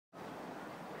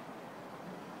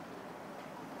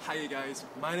Hi you guys,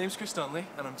 my name's Chris Donnelly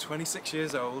and I'm 26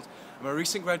 years old. I'm a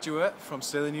recent graduate from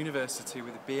Stirling University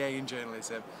with a BA in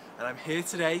journalism, and I'm here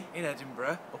today in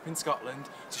Edinburgh, up in Scotland,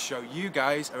 to show you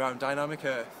guys around Dynamic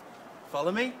Earth.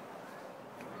 Follow me?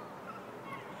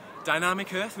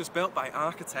 Dynamic Earth was built by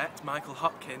architect Michael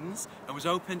Hopkins and was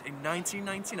opened in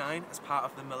 1999 as part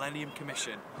of the Millennium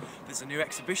Commission. There's a new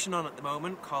exhibition on at the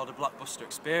moment called A Blockbuster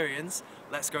Experience.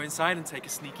 Let's go inside and take a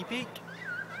sneaky peek.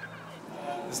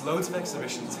 There's loads of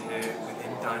exhibitions here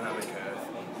within Dynamic Earth.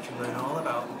 You can learn all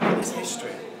about its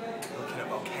history, looking at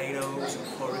volcanoes and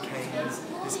hurricanes.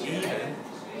 There's even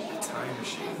a time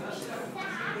machine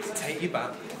to take you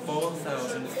back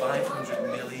 4,500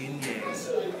 million years.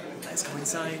 Let's go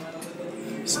inside.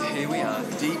 So here we are,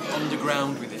 deep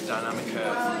underground within Dynamic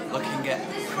Earth, looking at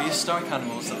prehistoric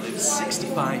animals that lived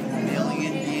 65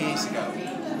 million years ago.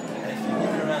 And if you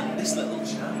look around this little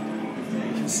chat,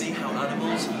 you can see how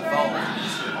animals have evolved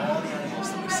into all the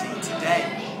animals that we see today.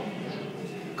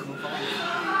 Come on.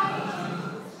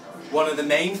 One of the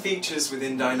main features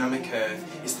within Dynamic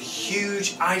Earth is the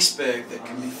huge iceberg that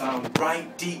can be found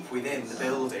right deep within the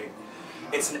building.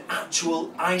 It's an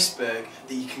actual iceberg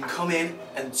that you can come in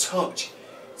and touch.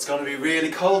 It's going to be really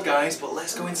cold, guys, but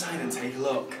let's go inside and take a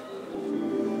look.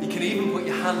 You can even put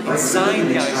your hand inside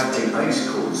the iceberg. Ice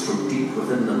cores from deep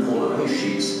within the polar ice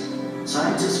sheets,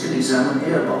 scientists can examine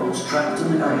air bubbles trapped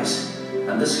in the ice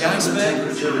and discover the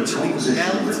temperature and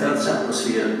composition of the Earth's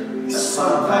atmosphere as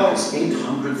far back as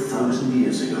 800,000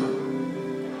 years ago.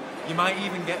 You might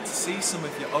even get to see some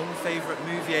of your own favourite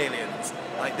movie aliens,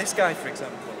 like this guy for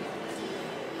example.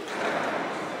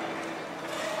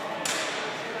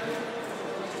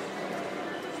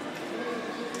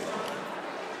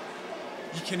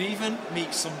 You can even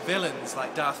meet some villains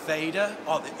like Darth Vader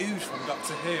or the Ood from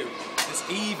Doctor Who. There's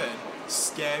even the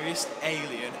scariest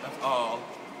alien of all,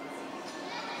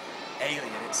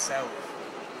 Alien itself.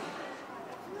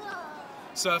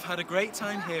 So I've had a great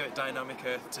time here at Dynamic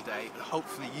Earth today, and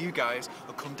hopefully you guys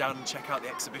will come down and check out the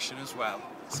exhibition as well.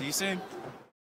 See you soon.